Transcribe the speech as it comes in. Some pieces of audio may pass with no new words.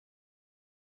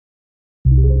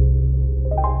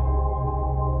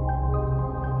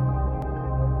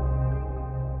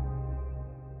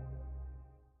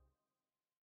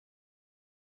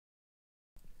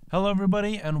Hello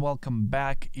everybody and welcome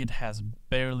back. It has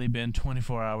barely been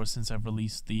 24 hours since I've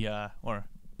released or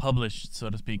published, so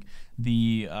to speak,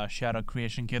 the Shadow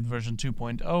Creation Kit version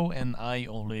 2.0, and I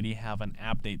already have an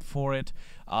update for it.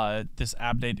 This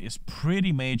update is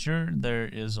pretty major. There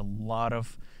is a lot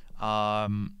of, I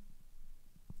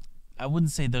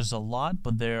wouldn't say there's a lot,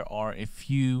 but there are a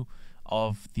few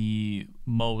of the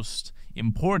most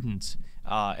important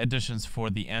additions for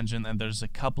the engine, and there's a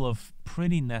couple of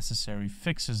pretty necessary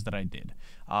fixes that I did.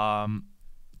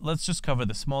 Let's just cover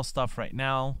the small stuff right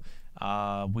now.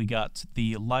 We got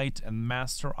the light and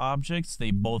master objects.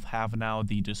 They both have now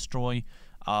the destroy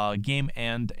game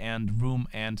end and room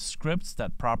end scripts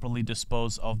that properly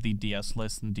dispose of the DS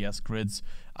list and DS grids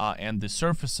and the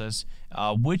surfaces,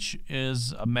 which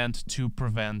is meant to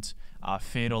prevent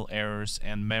fatal errors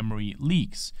and memory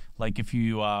leaks. Like if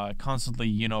you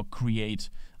constantly, create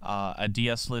a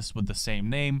DS list with the same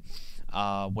name,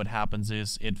 what happens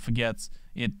is it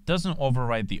doesn't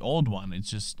overwrite the old one, it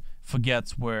just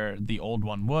forgets where the old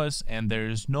one was, and there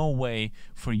is no way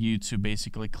for you to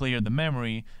basically clear the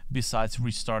memory besides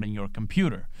restarting your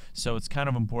computer. So it's kind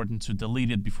of important to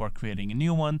delete it before creating a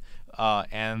new one,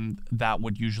 and that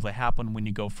would usually happen when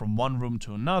you go from one room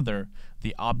to another.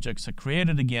 The objects are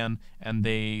created again, and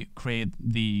they create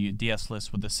the DS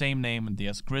list with the same name and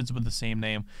DS grids with the same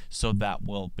name, so that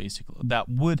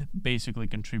would basically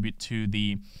contribute to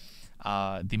the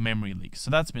memory leak.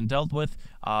 So that's been dealt with.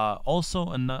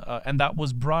 And that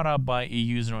was brought up by a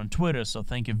user on Twitter, so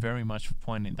thank you very much for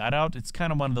pointing that out. It's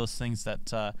kind of one of those things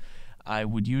that I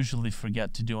would usually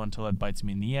forget to do until it bites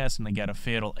me in the ass and I get a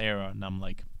fatal error, and I'm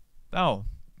like, oh,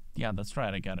 yeah, that's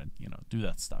right, I gotta, do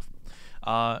that stuff.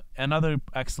 Another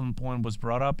excellent point was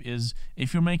brought up is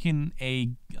if you're making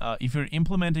if you're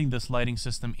implementing this lighting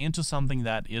system into something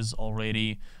that is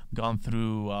already gone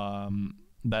through a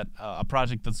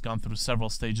project that's gone through several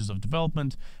stages of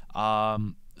development,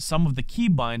 some of the key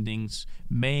bindings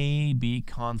may be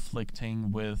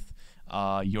conflicting with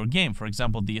your game. For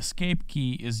example, the escape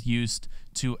key is used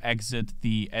to exit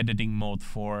the editing mode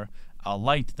for a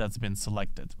light that's been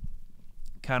selected.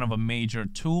 Kind of a major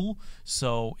tool.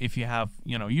 So if you have,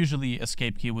 usually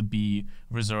escape key would be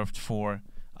reserved for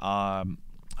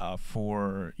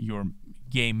your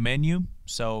game menu.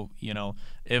 So,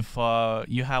 if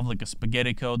you have like a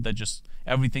spaghetti code that just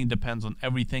everything depends on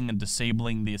everything, and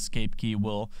disabling the escape key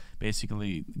will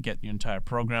basically get your entire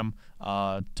program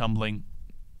tumbling,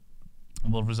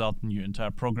 will result in your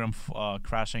entire program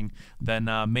crashing, then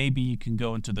maybe you can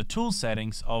go into the tool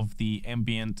settings of the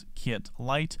ambient kit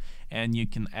light and you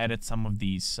can edit some of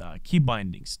these key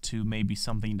bindings to maybe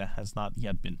something that has not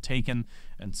yet been taken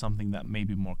and something that may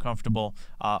be more comfortable.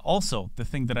 Also, the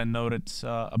thing that I noted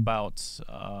about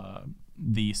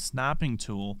the snapping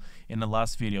tool in the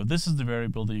last video, this is the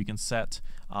variable that you can set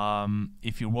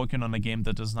if you're working on a game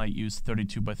that does not use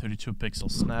 32 by 32 pixel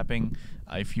snapping.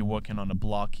 If you're working on a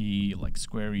blocky, like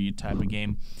squarey type of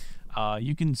game,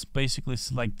 you can basically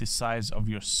select the size of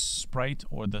your sprite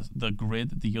or the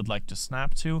grid that you'd like to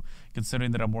snap to.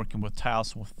 Considering that I'm working with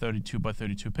tiles with 32 by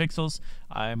 32 pixels,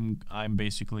 I'm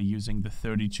basically using the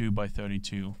 32 by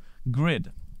 32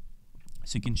 grid.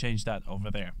 So you can change that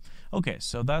over there. Okay,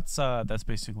 so that's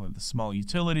basically the small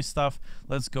utility stuff.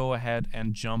 Let's go ahead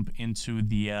and jump into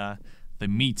the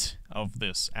meat of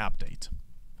this update.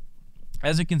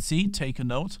 As you can see, take a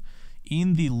note,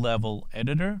 in the level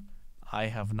editor, I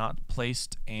have not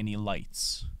placed any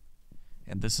lights,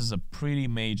 and this is a pretty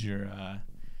major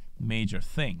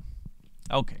thing.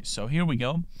 Okay, so here we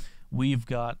go. We've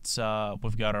got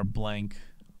our blank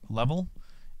level.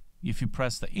 If you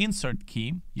press the insert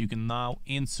key, you can now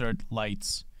insert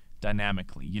lights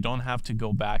dynamically. You don't have to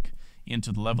go back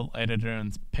into the level editor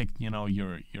and pick,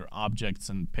 your objects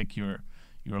and pick your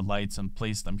lights and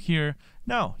place them here.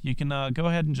 No, you can go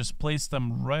ahead and just place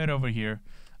them right over here.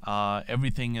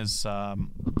 Everything is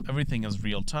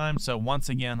real time. So once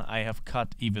again, I have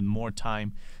cut even more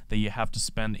time that you have to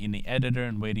spend in the editor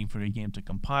and waiting for your game to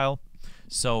compile.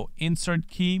 So insert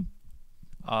key.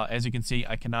 As you can see,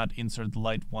 I cannot insert the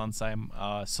light once I'm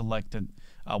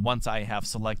once I have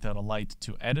selected a light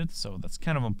to edit. So that's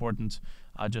kind of important,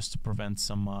 just to prevent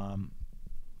some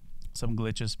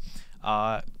glitches.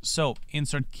 So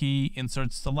insert key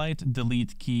inserts the light,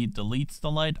 delete key deletes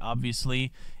the light,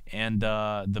 obviously, and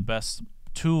the best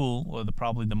tool, or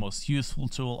probably the most useful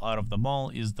tool out of them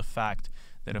all, is the fact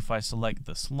that if I select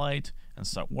this light and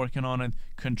start working on it,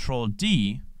 Control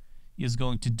D is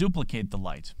going to duplicate the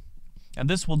light. And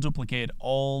this will duplicate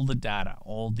all the data,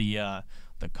 all the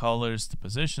colors, the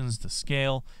positions, the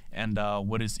scale, and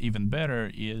what is even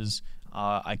better is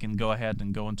I can go ahead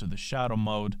and go into the shadow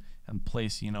mode and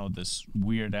place, you know, this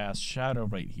weird ass shadow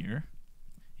right here.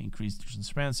 Increase the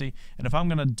transparency. And if I'm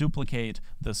going to duplicate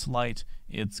this light,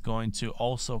 it's going to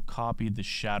also copy the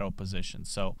shadow position.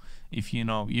 So if you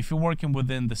know, if you're working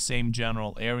within the same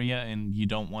general area and you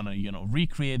don't want to, you know,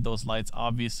 recreate those lights,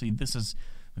 obviously this is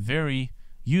very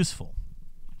useful.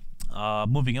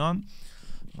 Moving on.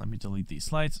 Let me delete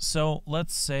these lights. So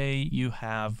let's say you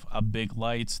have a big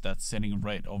light that's sitting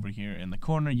right over here in the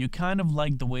corner. You kind of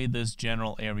like the way this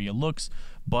general area looks,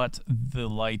 but the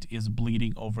light is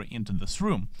bleeding over into this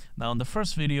room. Now in the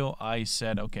first video I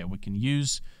said, okay, we can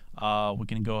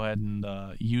go ahead and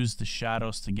use the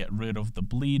shadows to get rid of the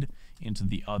bleed into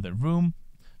the other room.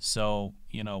 So,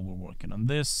 you know, we're working on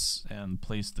this and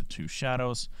place the two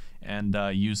shadows and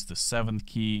use the 7th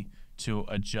key to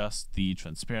adjust the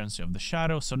transparency of the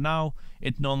shadow. So now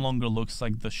it no longer looks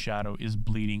like the shadow is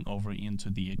bleeding over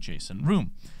into the adjacent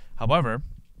room. However,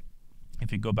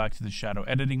 if you go back to the shadow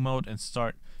editing mode and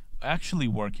start actually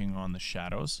working on the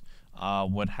shadows,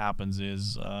 what happens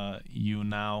is you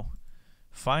now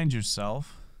find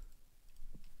yourself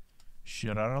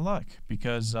shit out of luck,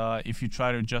 because if you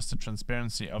try to adjust the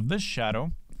transparency of this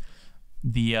shadow,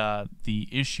 the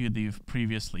issue that you've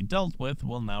previously dealt with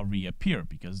will now reappear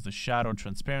because the shadow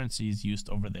transparency is used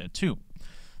over there too.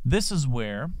 This is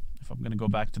where, if I'm going to go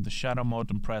back to the shadow mode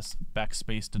and press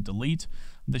backspace to delete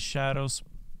the shadows,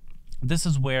 this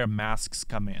is where masks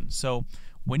come in. So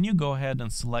when you go ahead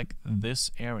and select this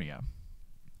area,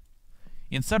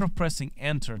 instead of pressing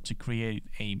enter to create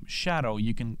a shadow,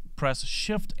 you can press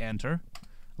shift enter,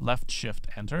 left shift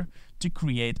enter, to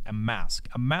create a mask.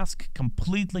 A mask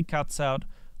completely cuts out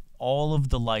all of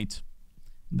the light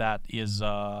that is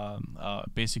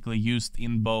basically used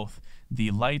in both the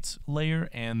light layer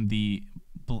and the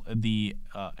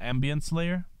ambience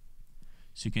layer.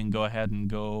 So you can go ahead and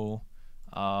go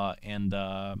and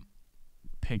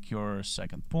pick your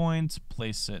second point,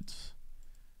 place it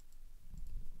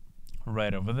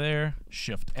right over there,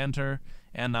 shift enter,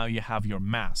 and now you have your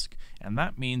mask. And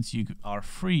that means you are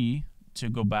free to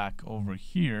go back over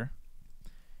here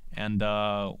and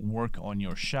work on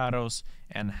your shadows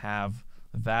and have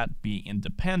that be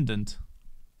independent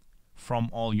from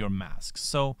all your masks.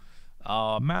 So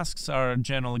masks are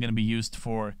generally going to be used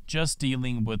for just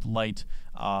dealing with light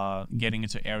getting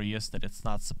into areas that it's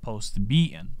not supposed to be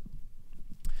in.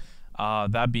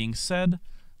 That being said,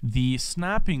 the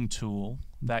snapping tool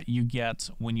that you get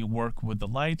when you work with the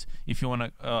light, if you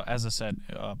want to, as I said,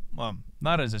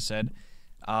 not as I said,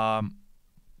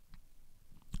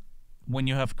 when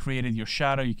you have created your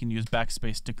shadow, you can use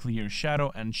backspace to clear your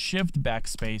shadow and shift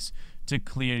backspace to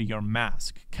clear your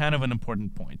mask. Kind of an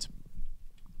important point.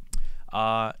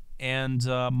 And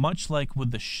much like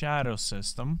with the shadow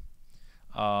system,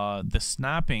 the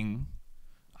snapping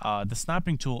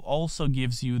tool also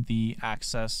gives you the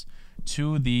access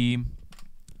to the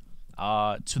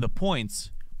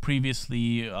points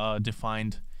previously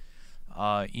defined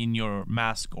in your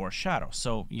mask or shadow.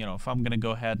 So, you know, if I'm going to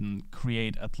go ahead and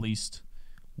create at least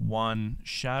one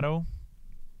shadow,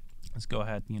 let's go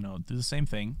ahead and, you know, do the same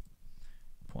thing.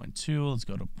 Point 2, let's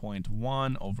go to point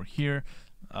 1 over here.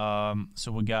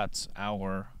 So we got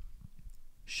our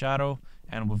shadow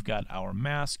and we've got our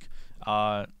mask.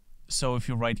 So if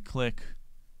you right click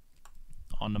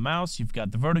on the mouse, you've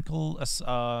got the vertical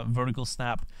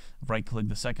snap, right click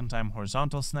the second time,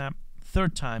 horizontal snap,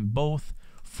 third time both,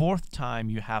 fourth time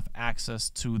you have access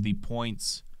to the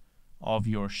points of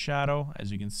your shadow.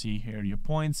 As you can see here, your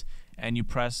points, and you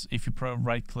press, if you press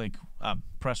right click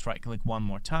one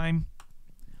more time,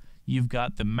 you've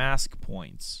got the mask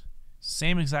points.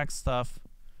 Same exact stuff.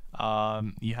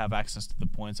 You have access to the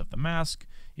points of the mask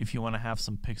if you want to have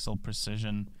some pixel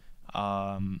precision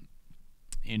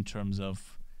in terms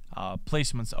of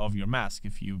placements of your mask.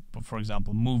 If you, for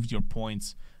example, moved your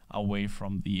points away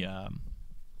from the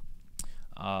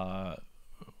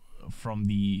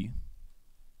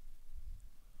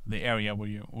area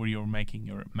where you're making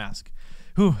your mask.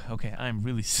 Whew, okay, I'm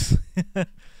really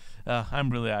I'm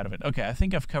really out of it. Okay, I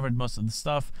think I've covered most of the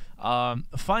stuff.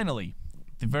 Finally,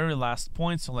 the very last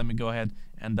point. So let me go ahead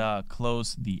and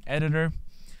close the editor.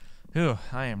 Whew,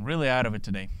 I am really out of it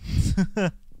today.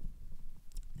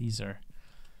 These are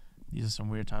some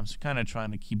weird times. Kind of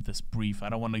trying to keep this brief. I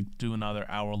don't want to do another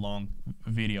hour-long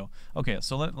video. Okay,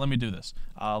 so let me do this.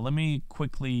 Let me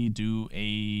quickly do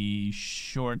a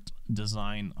short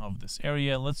design of this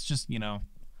area. Let's just, you know,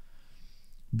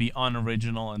 be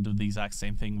unoriginal and do the exact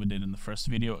same thing we did in the first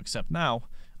video, except now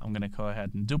I'm going to go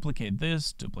ahead and duplicate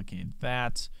this, duplicate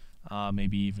that,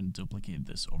 maybe even duplicate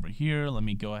this over here. Let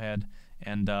me go ahead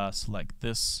and select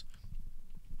this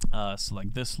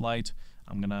light.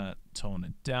 I'm gonna tone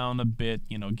it down a bit,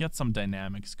 you know, get some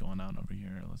dynamics going on over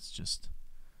here. Let's just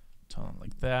tone it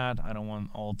like that. I don't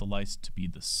want all the lights to be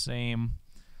the same.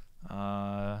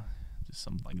 Just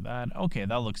something like that. Okay,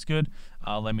 that looks good.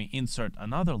 Let me insert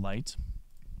another light.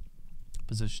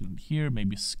 Position it here,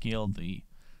 maybe scale the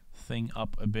thing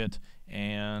up a bit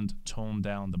and tone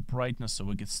down the brightness so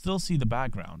we can still see the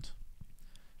background.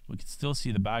 We can still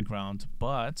see the background,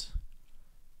 but,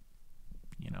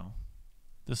 you know,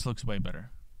 this looks way better.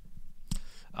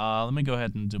 Let me go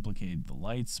ahead and duplicate the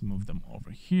lights, move them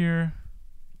over here,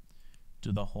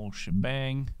 do the whole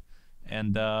shebang.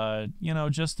 And, you know,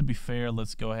 just to be fair,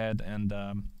 let's go ahead and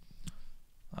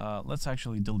let's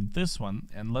actually delete this one.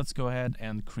 And let's go ahead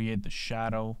and create the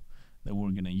shadow that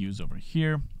we're going to use over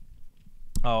here.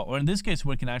 Or in this case,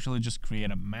 we can actually just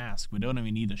create a mask. We don't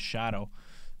even need a shadow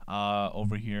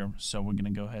over here. So we're going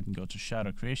to go ahead and go to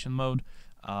shadow creation mode.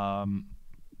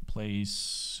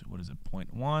 Place, what is it,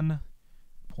 0.1,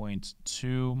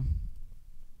 0.2,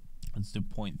 let's do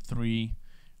 0.3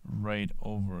 right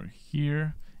over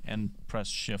here, and press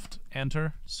Shift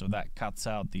Enter, so that cuts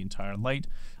out the entire light.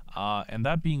 And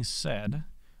that being said,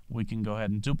 we can go ahead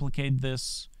and duplicate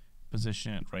this,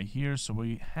 position it right here, so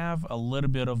we have a little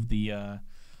bit of the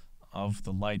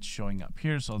light showing up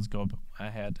here. So let's go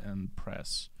ahead and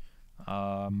press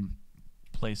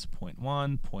place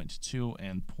 0.1, 0.2,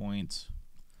 and 0.3.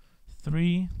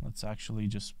 Let's actually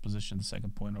just position the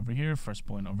second point over here, first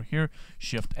point over here,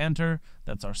 Shift Enter.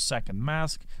 That's our second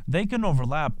mask. They can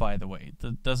overlap, by the way.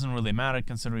 That doesn't really matter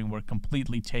considering we're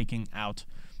completely taking out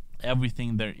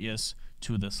everything there is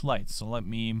to this light. So let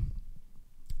me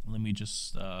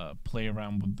just play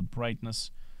around with the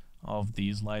brightness of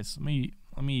these lights. Let me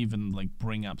even like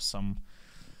bring up some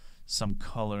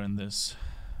color in this.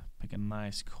 Pick a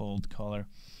nice cold color,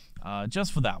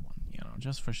 just for that one, you know,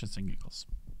 just for shits and giggles.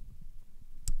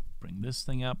 Bring this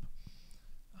thing up,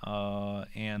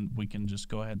 and we can just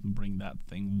go ahead and bring that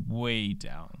thing way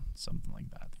down, something like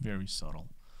that, very subtle.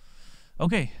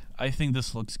 Okay, I think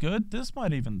this looks good. This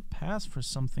might even pass for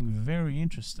something very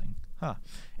interesting.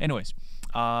 Anyways,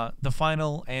 the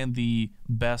final and the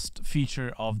best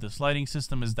feature of this lighting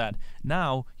system is that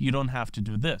now you don't have to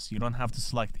do this. You don't have to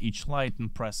select each light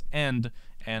and press end,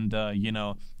 and you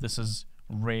know, this is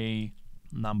ray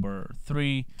number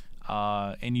 3.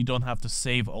 And you don't have to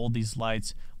save all these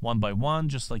lights one by one,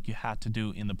 just like you had to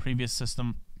do in the previous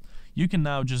system. You can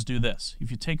now just do this. If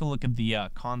you take a look at the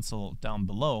console down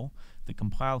below, the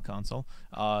compile console,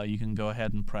 you can go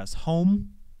ahead and press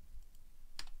home,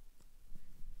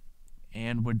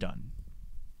 and we're done.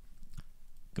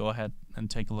 Go ahead and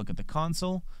take a look at the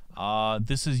console.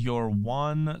 This is your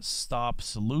one-stop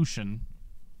solution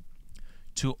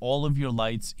to all of your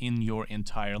lights in your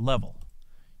entire level.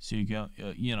 So you go,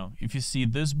 you know, if you see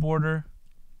this border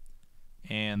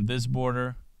and this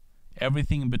border,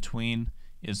 everything in between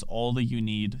is all that you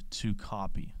need to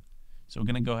copy. So we're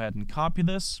going to go ahead and copy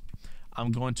this.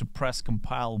 I'm going to press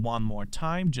compile one more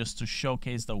time just to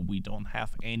showcase that we don't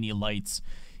have any lights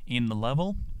in the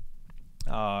level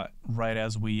right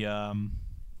as we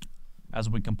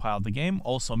compile the game.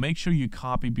 Also, make sure you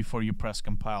copy before you press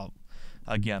compile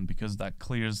again, because that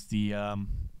clears the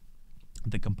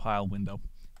compile window.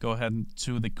 Go ahead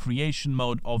to the creation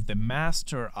mode of the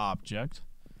master object,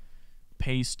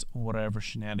 paste whatever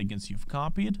shenanigans you've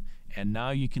copied, and now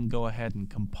you can go ahead and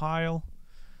compile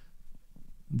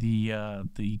the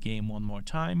game one more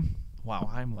time. Wow,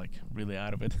 I'm like really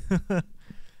out of it.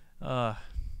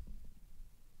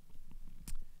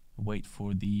 Wait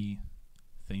for the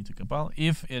thing to compile.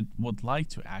 If it would like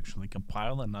to actually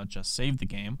compile and not just save the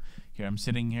game, here I'm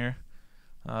sitting here.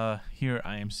 Here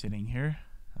I am sitting here.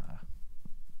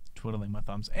 Twiddling my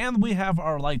thumbs, and we have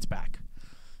our lights back.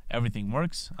 Everything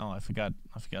works. Oh, I forgot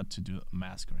to do a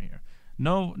mask right here.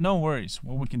 No worries.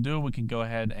 What we can do, we can go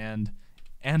ahead and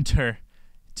enter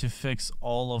to fix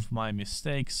all of my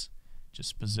mistakes.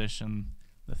 Just position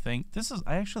the thing. This is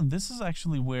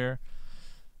actually where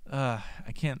I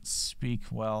can't speak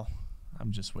well.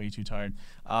 I'm just way too tired.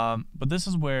 But this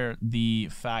is where the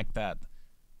fact that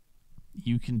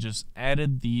you can just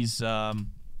edit these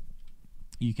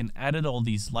you can edit all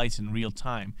these lights in real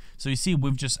time. So you see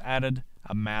we've just added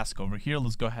a mask over here.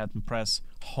 Let's go ahead and press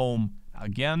home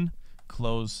again,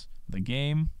 close the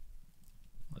game.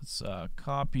 Let's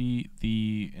copy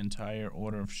the entire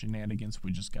order of shenanigans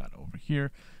we just got over here,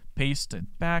 paste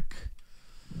it back,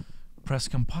 press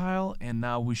compile, and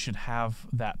now we should have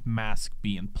that mask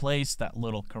be in place, that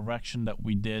little correction that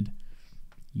we did.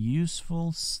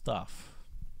 Useful stuff.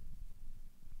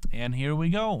 And here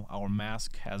we go, our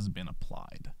mask has been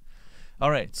applied. All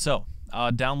right, so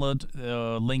download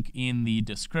the link in the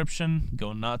description.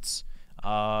 Go nuts.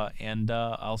 And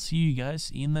I'll see you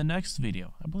guys in the next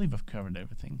video. I believe I've covered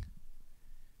everything.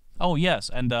 Oh, yes,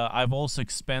 and I've also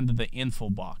expanded the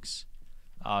info box.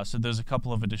 So there's a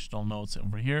couple of additional notes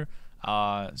over here.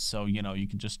 So, you know, you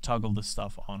can just toggle this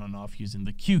stuff on and off using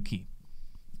the Q key.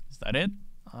 Is that it?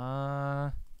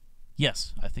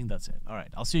 Yes, I think that's it. All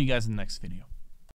right, I'll see you guys in the next video.